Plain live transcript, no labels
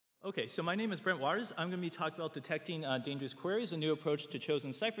Okay, so my name is Brent Waters. I'm going to be talking about detecting dangerous queries, a new approach to chosen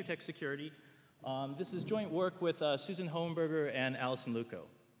ciphertext security. This is joint work with Susan Hohenberger and Alison Luco.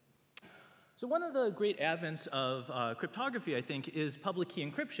 So one of the great advents of cryptography, I think, is public key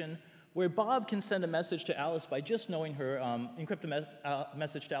encryption, where Bob can send a message to Alice by just knowing her, encrypt a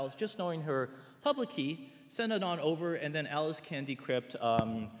message to Alice, just knowing her public key, send it on over, and then Alice can decrypt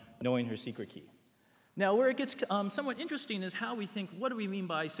knowing her secret key. Now, where it gets somewhat interesting is how we think, what do we mean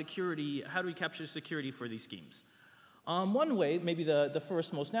by security? How do we capture security for these schemes? One way, maybe the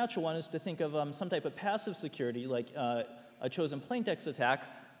first most natural one, is to think of some type of passive security, like a chosen plaintext attack,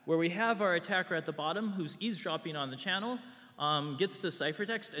 where we have our attacker at the bottom who's eavesdropping on the channel, gets the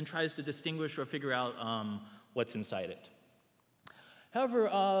ciphertext, and tries to distinguish or figure out what's inside it. However,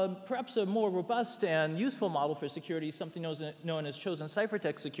 perhaps a more robust and useful model for security is something known as chosen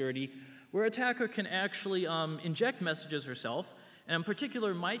ciphertext security, where an attacker can actually inject messages herself, and in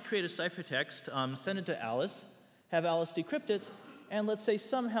particular might create a ciphertext, send it to Alice, have Alice decrypt it, and let's say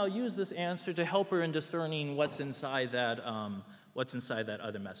somehow use this answer to help her in discerning what's inside that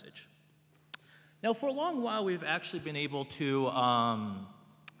other message. Now, for a long while, we've actually been able to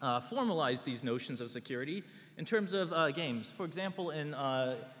formalize these notions of security in terms of games. For example, in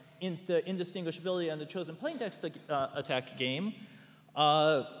the indistinguishability and the chosen plaintext attack game,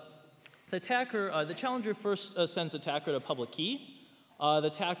 the challenger first sends attacker to a public key. The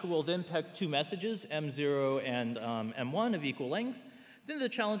attacker will then pick two messages, M0 and M1 of equal length. Then the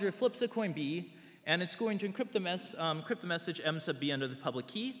challenger flips a coin B, and it's going to encrypt the message M sub B under the public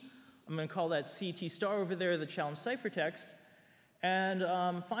key. I'm going to call that CT star over there, the challenge ciphertext. And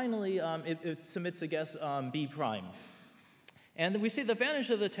finally, it submits a guess B prime. And then we say the advantage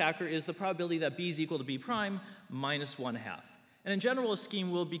of the attacker is the probability that B is equal to B prime minus 1/2. And in general, a scheme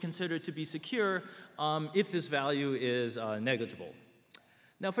will be considered to be secure if this value is negligible.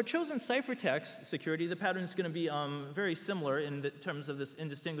 Now, for chosen ciphertext security, the pattern is going to be very similar in terms of this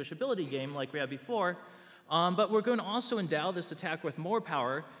indistinguishability game like we had before, but we're going to also endow this attacker with more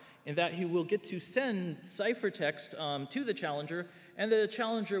power in that he will get to send ciphertext to the challenger, and the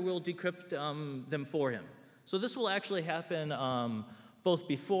challenger will decrypt them for him. So this will actually happen both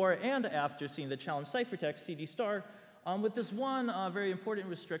before and after seeing the challenge ciphertext, CD star, with this one very important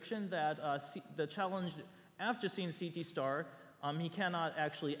restriction that the challenge, after seeing CT star, he cannot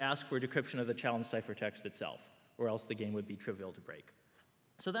actually ask for decryption of the challenge ciphertext itself, or else the game would be trivial to break.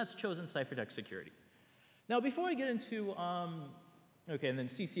 So that's chosen ciphertext security. Now, before I get into, okay, and then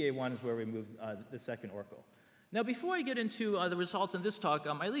CCA1 is where we move the second oracle. Now, before I get into the results in this talk,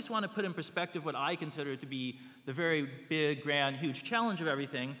 I at least want to put in perspective what I consider to be the very big, grand, huge challenge of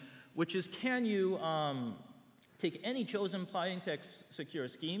everything, which is can you take any chosen plaintext secure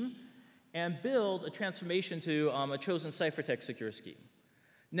scheme and build a transformation to a chosen ciphertext secure scheme.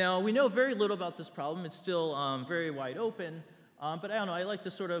 Now, we know very little about this problem. It's still very wide open. But I don't know, I like to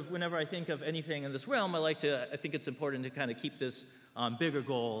sort of, whenever I think of anything in this realm, I think it's important to kind of keep this bigger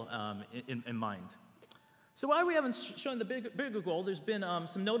goal in mind. So while we haven't shown the bigger goal, there's been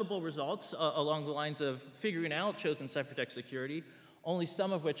some notable results along the lines of figuring out chosen ciphertext security, only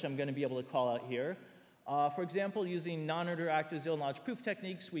some of which I'm going to be able to call out here. For example, using non-interactive zero-knowledge proof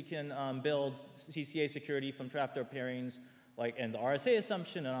techniques, we can build CCA security from trapdoor pairings, and the RSA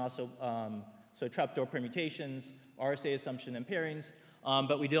assumption, and also so trapdoor permutations, RSA assumption, and pairings.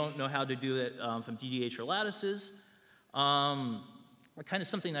 But we don't know how to do it from DDH or lattices. Kind of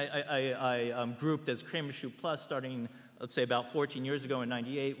something I grouped as Kramer-Shoup Plus starting, let's say, about 14 years ago in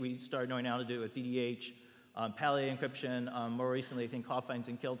 '98. We started knowing how to do it with DDH, Pallier encryption. More recently, I think Hoffines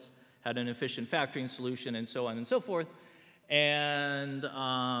and Kiltz had an efficient factoring solution, and so on and so forth. And,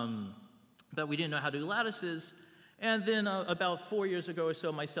 but we didn't know how to do lattices. And then about 4 years ago or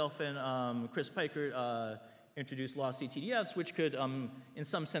so, myself and Chris Piker introduced LawCTDFs, which could, in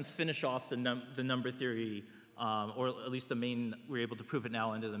some sense, finish off the number theory, or at least we're able to prove it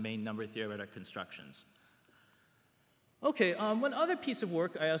now under the main number theoretic constructions. Okay, one other piece of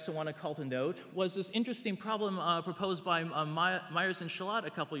work I also want to call to note was this interesting problem proposed by Myers and Shalat a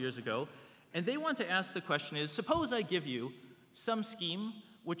couple years ago. And they want to ask the question is, suppose I give you some scheme,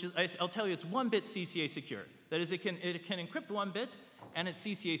 which is, I'll tell you it's 1-bit CCA secure. That is, it can encrypt 1 bit, and it's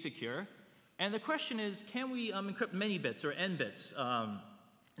CCA secure. And the question is, can we encrypt many bits, or n bits, and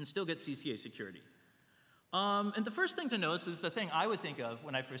still get CCA security? And the first thing to notice is the thing I would think of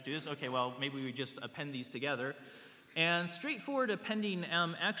when I first do this, okay, well, maybe we just append these together. And straightforward appending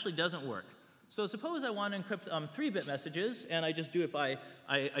actually doesn't work. So suppose I want to encrypt 3-bit messages, and I just do it by,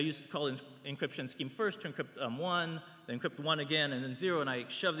 I call encryption scheme first to encrypt 1, then encrypt 1 again, and then 0, and I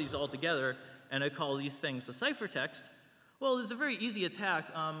shove these all together, and I call these things the ciphertext. Well, it's a very easy attack.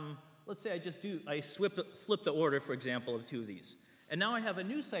 Let's say I flip the order, for example, of two of these. And now I have a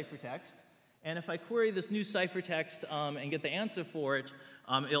new ciphertext, and if I query this new ciphertext and get the answer for it,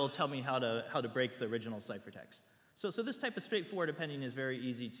 it'll tell me how to break the original ciphertext. So this type of straightforward appending is very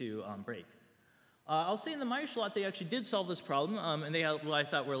easy to break. I'll say in the Meyerschlot they actually did solve this problem, and they had what I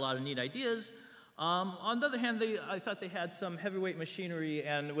thought were a lot of neat ideas. On the other hand, I thought they had some heavyweight machinery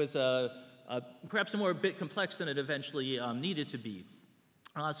and it was perhaps a bit complex than it eventually needed to be.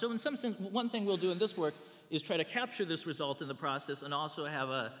 So in some sense, one thing we'll do in this work is try to capture this result in the process and also have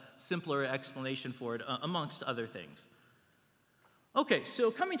a simpler explanation for it, amongst other things. Okay,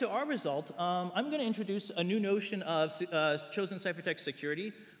 so coming to our result, I'm going to introduce a new notion of chosen ciphertext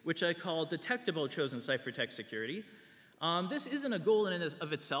security, which I call detectable chosen ciphertext security. This isn't a goal in and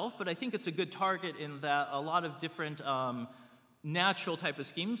of itself, but I think it's a good target in that a lot of different natural type of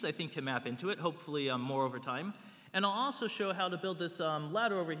schemes I think can map into it, hopefully more over time. And I'll also show how to build this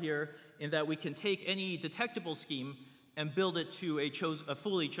ladder over here in that we can take any detectable scheme and build it to a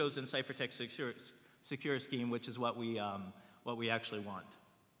fully chosen ciphertext secure scheme, which is what we actually want.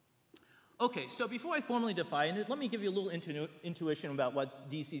 Okay, so before I formally define it, let me give you a little intuition about what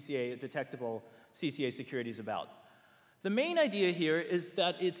DCCA, detectable CCA security, is about. The main idea here is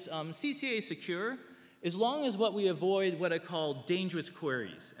that it's CCA secure as long as we avoid what I call dangerous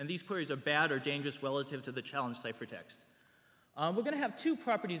queries. And these queries are bad or dangerous relative to the challenge ciphertext. We're going to have two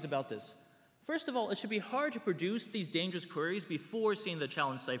properties about this. First of all, it should be hard to produce these dangerous queries before seeing the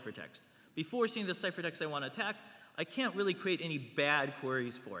challenge ciphertext. Before seeing the ciphertext I want to attack, I can't really create any bad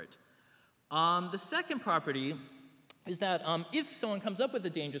queries for it. The second property is that if someone comes up with a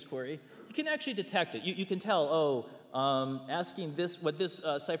dangerous query, you can actually detect it. You can tell, asking what this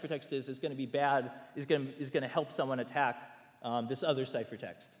ciphertext is going to be bad, is going to help someone attack this other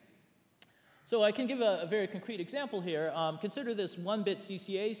ciphertext. So I can give a very concrete example here. Consider this 1-bit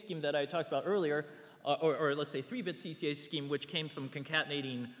CCA scheme that I talked about earlier, or let's say 3-bit CCA scheme, which came from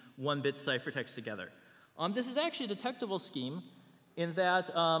concatenating 1-bit ciphertext together. This is actually a detectable scheme in that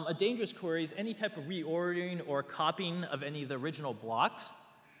a dangerous query is any type of reordering or copying of any of the original blocks.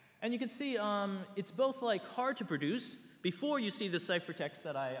 And you can see it's both hard to produce before you see the ciphertext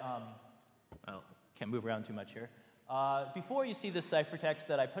that can't move around too much here. Before you see the ciphertext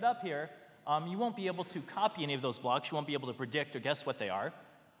that I put up here, you won't be able to copy any of those blocks. You won't be able to predict or guess what they are.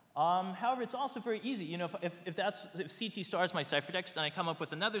 However, it's also very easy. You know, if CT star is my ciphertext, and I come up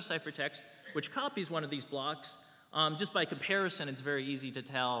with another ciphertext which copies one of these blocks, just by comparison, it's very easy to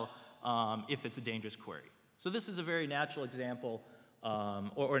tell if it's a dangerous query. So this is a very natural example,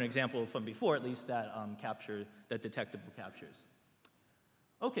 or an example from before, at least, that detectable captures.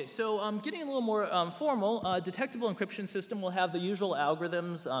 Okay, so getting a little more formal, a detectable encryption system will have the usual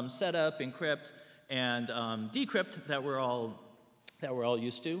algorithms, setup, encrypt, and decrypt that we're all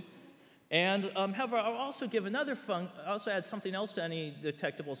used to. And however, I'll also give also add something else to any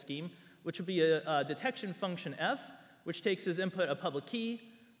detectable scheme, which would be a detection function f, which takes as input a public key,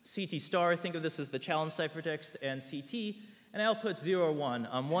 CT star, think of this as the challenge ciphertext, and CT, and outputs 0 or 1,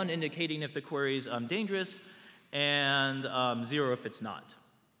 1 indicating if the query is dangerous, and 0 if it's not.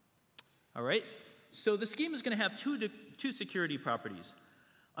 All right, so the scheme is going to have two security properties.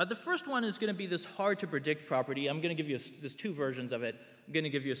 The first one is going to be this hard to predict property. I'm going to give you there's two versions of it. I'm going to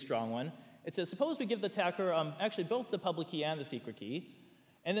give you a strong one. It says, suppose we give the attacker actually both the public key and the secret key,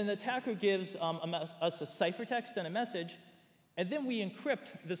 and then the attacker gives us a ciphertext and a message, and then we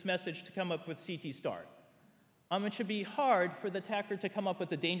encrypt this message to come up with CT star. It should be hard for the attacker to come up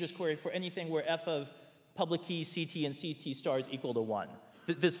with a dangerous query for anything where f of public key, CT, and CT star is equal to 1.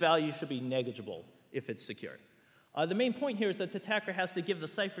 This value should be negligible if it's secure. The main point here is that the attacker has to give the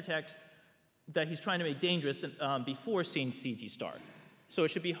ciphertext that he's trying to make dangerous before seeing CT star. So it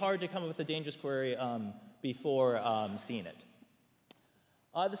should be hard to come up with a dangerous query before seeing it.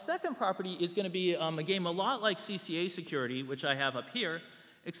 The second property is going to be a game a lot like CCA security, which I have up here,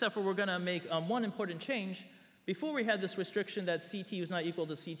 except for we're going to make one important change. Before we had this restriction that CT was not equal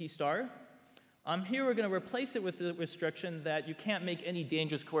to CT star. Here we're going to replace it with the restriction that you can't make any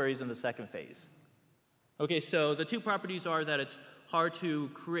dangerous queries in the second phase. Okay, so the two properties are that it's hard to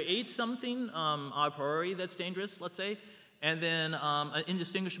create something a priori that's dangerous, let's say, and then an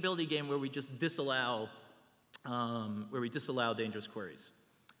indistinguishability game where we just disallow dangerous queries.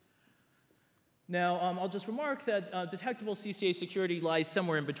 Now, I'll just remark that detectable CCA security lies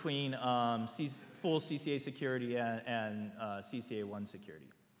somewhere in between full CCA security and CCA1 security.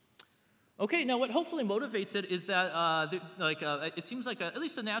 Okay, now what hopefully motivates it is that it seems like at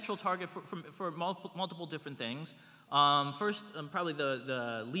least a natural target for multiple different things. First, probably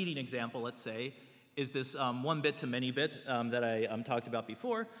the leading example, let's say, is this one bit to many bit that I talked about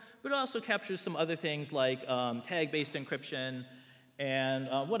before, but it also captures some other things like tag-based encryption and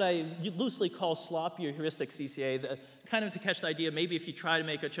what I loosely call sloppy or heuristic CCA, kind of to catch the idea, maybe if you try to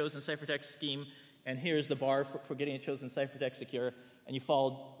make a chosen ciphertext scheme, and here's the bar for getting a chosen ciphertext secure, and you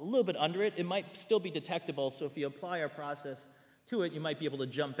fall a little bit under it, it might still be detectable, so if you apply our process to it, you might be able to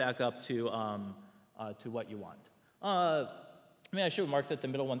jump back up to what you want. I mean, I should remark that the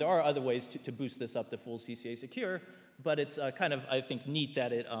middle one, there are other ways to boost this up to full CCA secure, but it's kind of, I think, neat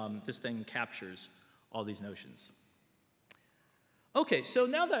that this thing captures all these notions. Okay, so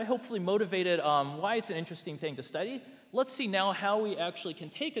now that I hopefully motivated why it's an interesting thing to study, let's see now how we actually can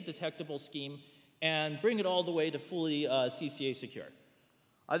take a detectable scheme and bring it all the way to fully CCA secure.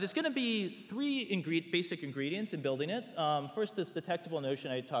 There's going to be three basic ingredients in building it. First, this detectable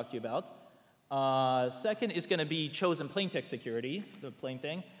notion I talked to you about. Second is going to be chosen plaintext security, the plain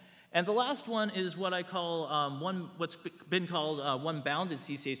thing. And the last one is what I call what's been called one bounded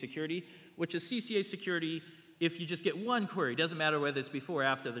CCA security, which is CCA security if you just get one query. It doesn't matter whether it's before or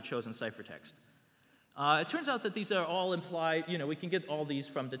after the chosen ciphertext. It turns out that these are all implied, we can get all these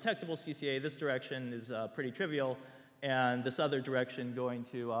from detectable CCA. This direction is pretty trivial, and this other direction going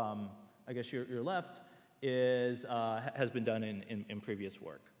to, I guess, your left has been done in previous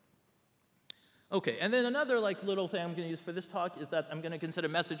work. Okay, and then another little thing I'm going to use for this talk is that I'm going to consider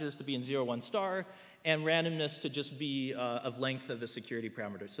messages to be in 0, 1 star, and randomness to just be of length of the security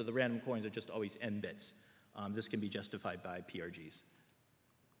parameter. So the random coins are just always n bits. This can be justified by PRGs.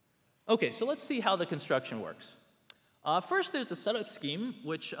 Okay, so let's see how the construction works. First, there's the setup scheme,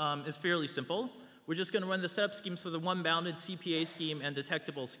 which is fairly simple. We're just going to run the setup schemes for the one bounded CPA scheme and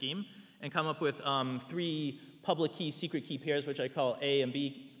detectable scheme and come up with 3 public key, secret key pairs, which I call A and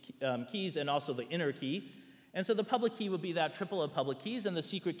B keys, and also the inner key. And so the public key would be that triple of public keys, and the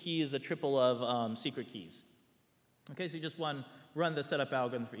secret key is a triple of secret keys. Okay, so you just run the setup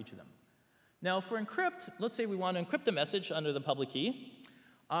algorithm for each of them. Now, for encrypt, let's say we want to encrypt a message under the public key.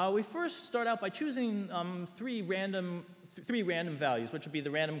 We first start out by choosing 3 random values, which would be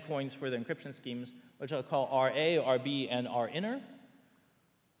the random coins for the encryption schemes, which I'll call RA, RB, and RInner.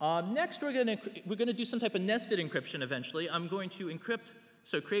 Next, we're going to do some type of nested encryption eventually. I'm going to encrypt,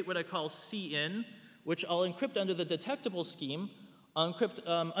 so create what I call CIN, which I'll encrypt under the detectable scheme. I'll encrypt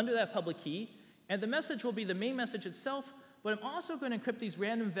under that public key, and the message will be the main message itself, but I'm also going to encrypt these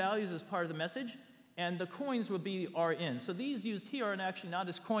random values as part of the message, and the coins will be RIn. So these used here are actually not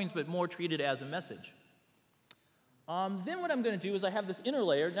as coins, but more treated as a message. Then what I'm going to do is I have this inner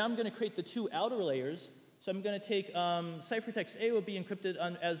layer. Now I'm going to create the 2 outer layers. So I'm going to take ciphertext A will be encrypted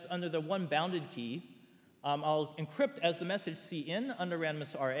as under the one bounded key. I'll encrypt as the message CIN under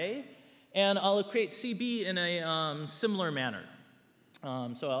randomness RA, and I'll create CB in a similar manner.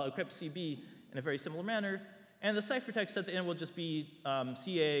 So I'll encrypt CB in a very similar manner, and the ciphertext at the end will just be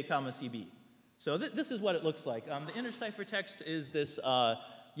CA, CB. So this is what it looks like. The inner ciphertext is this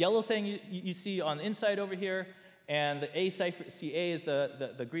yellow thing you see on the inside over here, and the CA is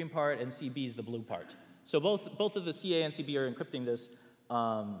the green part, and CB is the blue part. So both of the CA and CB are encrypting this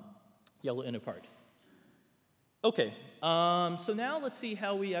yellow inner part. Okay, so now let's see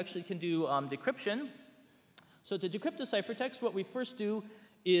how we actually can do decryption. So to decrypt the ciphertext, what we first do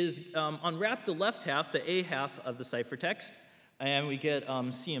is unwrap the left half, the A half of the ciphertext, and we get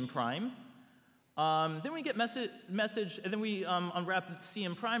CM prime. Then we get message, and then we unwrap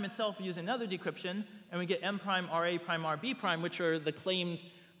CM prime itself using another decryption, and we get M prime, RA prime, RB prime, which are the claimed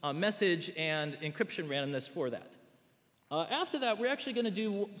message and encryption randomness for that. After that, we're actually going to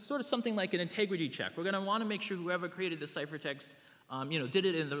do sort of something like an integrity check. We're going to want to make sure whoever created the ciphertext did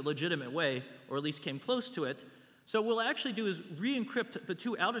it in the legitimate way, or at least came close to it. So what we'll actually do is re-encrypt the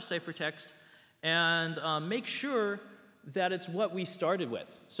 2 outer ciphertext and make sure that it's what we started with.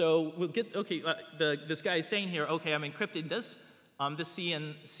 So we'll get, okay, this guy is saying here, okay, I'm encrypting this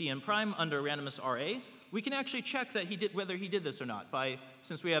CN prime under randomness RA. We can actually check that whether he did this or not.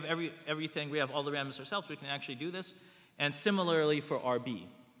 Since we have everything, we have all the randomness ourselves, we can actually do this. And similarly for RB.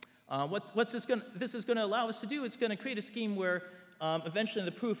 This is going to allow us to do, it's going to create a scheme where eventually in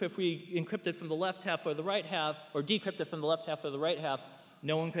the proof, if we encrypt it from the left half or the right half, or decrypt it from the left half or the right half,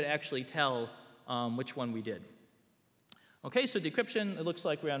 no one could actually tell which one we did. Okay, so decryption, it looks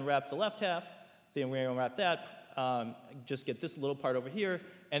like we unwrap the left half, then we unwrap that, just get this little part over here,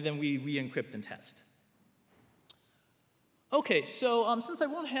 and then we re-encrypt and test. Okay, so since I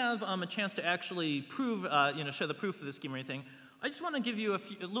won't have a chance to actually prove, show the proof of the scheme or anything, I just want to give you a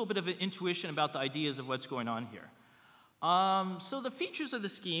little bit of an intuition about the ideas of what's going on here. So the features of the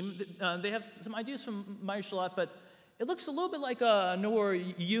scheme, they have some ideas from Meyer-Schalat, but it looks a little bit like a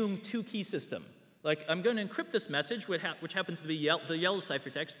Noor-Jung 2-key system. Like, I'm going to encrypt this message, which happens to be the yellow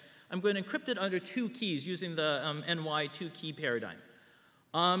ciphertext. I'm going to encrypt it under 2 keys using the NY 2-key paradigm.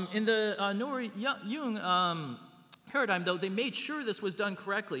 In the Noor-Jung paradigm, though, they made sure this was done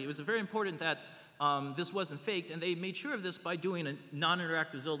correctly. It was very important that this wasn't faked, and they made sure of this by doing a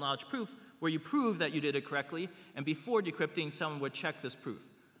non-interactive zero-knowledge proof, where you prove that you did it correctly, and before decrypting, someone would check this proof.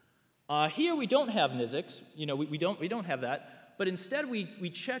 Here we don't have NISIX. You know, we don't have that, but instead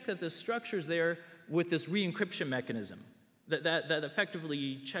we check that the structure's there with this re-encryption mechanism that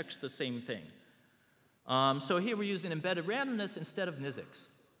effectively checks the same thing. So here we're using embedded randomness instead of NISIX.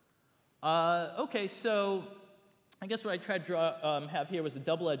 Okay, so I guess what I tried to have here was a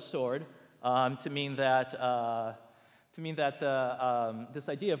double-edged sword to mean that this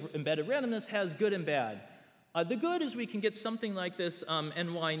idea of embedded randomness has good and bad. The good is we can get something like this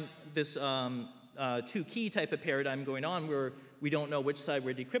this 2-key type of paradigm going on where we don't know which side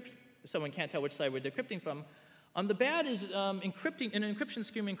we're decrypting. Someone can't tell which side we're decrypting from. The bad is encrypting in an encryption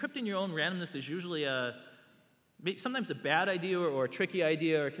scheme. Encrypting your own randomness is usually sometimes a bad idea or a tricky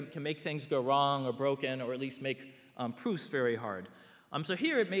idea, or can make things go wrong or broken, or at least make proofs very hard. So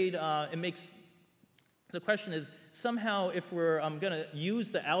here it makes the question is somehow if we're going to use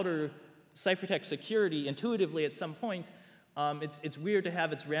the outer ciphertext security intuitively at some point, it's weird to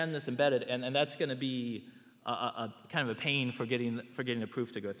have its randomness embedded, and that's going to be kind of a pain for getting the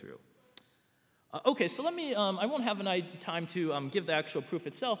proof to go through. Okay, so let me, I won't have time to give the actual proof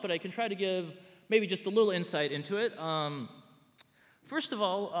itself, but I can try to give maybe just a little insight into it. First of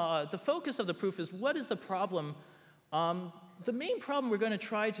all, the focus of the proof is what is the problem. The main problem we're going to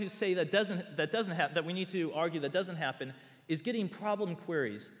try to say that we need to argue that doesn't happen is getting problem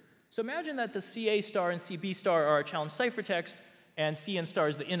queries. So imagine that the CA star and CB star are a challenge ciphertext, and CN star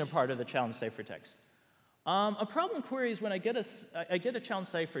is the inner part of the challenge ciphertext. A problem query is when I get a challenge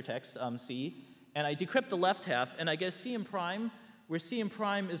ciphertext, C, and I decrypt the left half, and I get a CN prime, where CN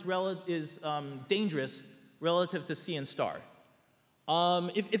prime is dangerous relative to CN star.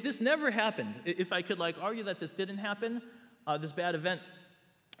 If this never happened, if I could argue that this didn't happen, this bad event,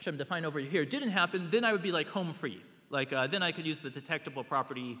 which I'm defining over here, didn't happen, then I would be home free. Then I could use the detectable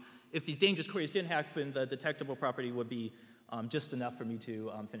property. If these dangerous queries didn't happen, the detectable property would be just enough for me to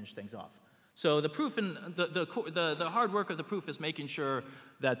finish things off. So the proof and the hard work of the proof is making sure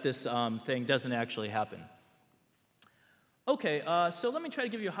that this thing doesn't actually happen. Okay, so let me try to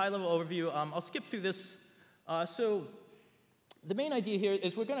give you a high-level overview. I'll skip through this. So the main idea here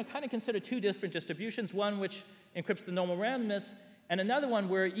is we're going to kind of consider 2 different distributions, one which encrypts the normal randomness, and another one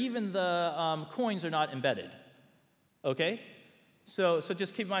where even the coins are not embedded. Okay? So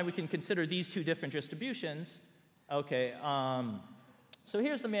just keep in mind we can consider these 2 different distributions. Okay, so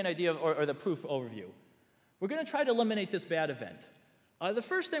here's the main idea, or the proof overview. We're going to try to eliminate this bad event. The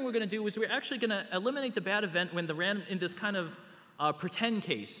first thing we're going to do is we're actually going to eliminate the bad event when in this kind of pretend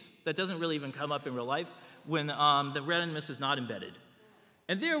case that doesn't really even come up in real life, when the randomness is not embedded.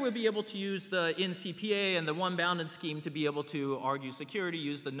 And there we'll be able to use the in-CPA and the one-bounded scheme to be able to argue security,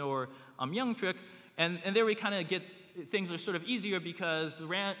 use the Noor-Jung trick, and there we kind of get things are sort of easier because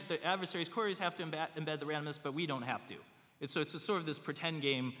the adversary's queries have to embed the randomness, but we don't have to. So it's sort of this pretend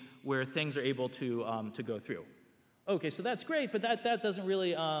game where things are able to go through. Okay, so that's great, but that doesn't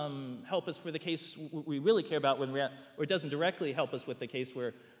really help us for the case we really care about, or it doesn't directly help us with the case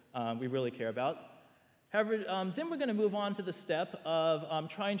where we really care about. However, then we're going to move on to the step of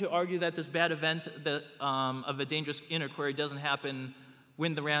trying to argue that this bad event of a dangerous inner query doesn't happen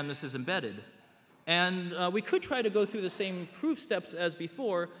when the randomness is embedded. And we could try to go through the same proof steps as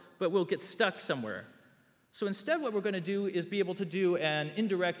before, but we'll get stuck somewhere. So instead what we're going to do is be able to do an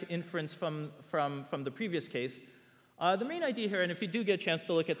indirect inference from the previous case. The main idea here, and if you do get a chance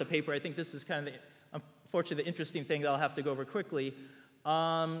to look at the paper, I think this is kind of, unfortunately, the interesting thing that I'll have to go over quickly.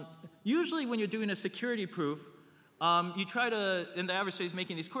 Usually when you're doing a security proof, you try to, and the adversary is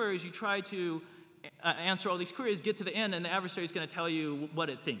making these queries, you try to answer all these queries, get to the end, and the adversary is going to tell you what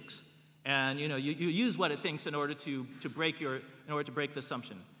it thinks. And you use what it thinks in order to break the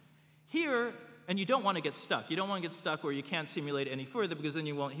assumption. Here, and you don't want to get stuck. You don't want to get stuck where you can't simulate any further because then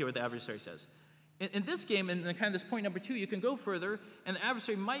you won't hear what the adversary says. In this game, in kind of this point number 2, you can go further, and the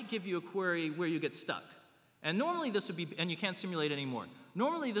adversary might give you a query where you get stuck. And normally this would be, and you can't simulate anymore.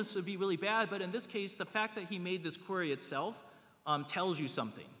 Normally this would be really bad, but in this case, the fact that he made this query itself tells you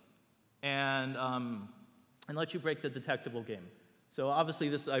something, and lets you break the detectable game. So obviously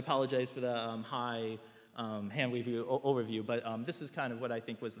this, I apologize for the high hand wave overview, but this is kind of what I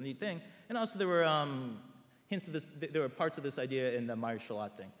think was the neat thing. And also there were hints of this, there were parts of this idea in the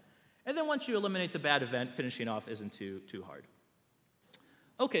Myers-Shalat thing. And then once you eliminate the bad event, finishing off isn't too hard.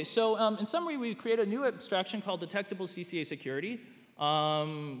 Okay, so in summary, we create a new abstraction called detectable CCA security.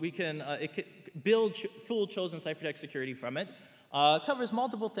 We can build full chosen ciphertext security from it. Covers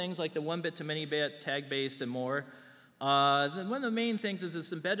multiple things like the 1-bit to many-bit, tag-based, and more. One of the main things is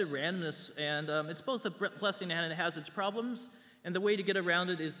this embedded randomness, and it's both a blessing and it has its problems. And the way to get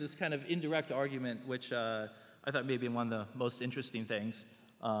around it is this kind of indirect argument, which I thought may be one of the most interesting things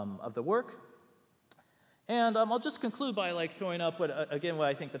of the work. And I'll just conclude by throwing up what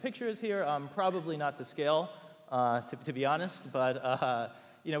I think the picture is here. Probably not to scale, to be honest, but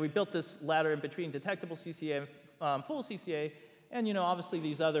we built this ladder in between detectable CCA and full CCA, and obviously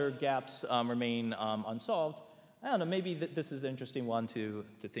these other gaps remain unsolved. I don't know, maybe this is an interesting one to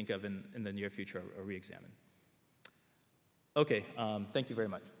think of in the near future or re-examine. Okay, thank you very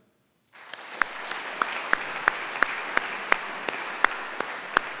much.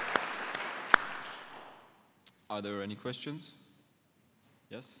 Are there any questions?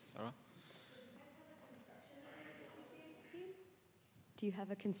 Yes, Sarah? Do you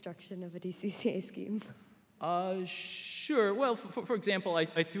have a construction of a DCCA scheme? Sure. Well, for example,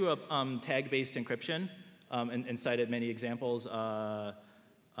 I threw up tag-based encryption and cited many examples.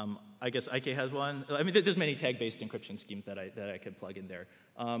 I guess IK has one. I mean, there's many tag-based encryption schemes that I could plug in there.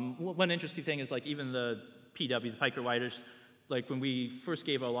 One interesting thing is even the PW, the Piker writers, when we first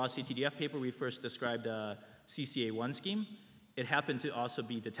gave our LawCTDF paper, we first described CCA1 scheme. It happened to also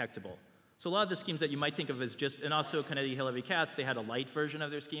be detectable. So a lot of the schemes that you might think of as just, and also Canetti, Hillary, Katz, they had a light version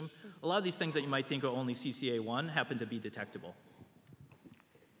of their scheme. A lot of these things that you might think are only CCA1 happen to be detectable.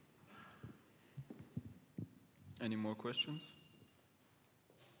 Any more questions?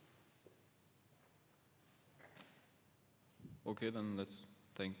 Okay, then let's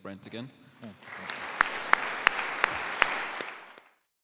thank Brent again. Oh,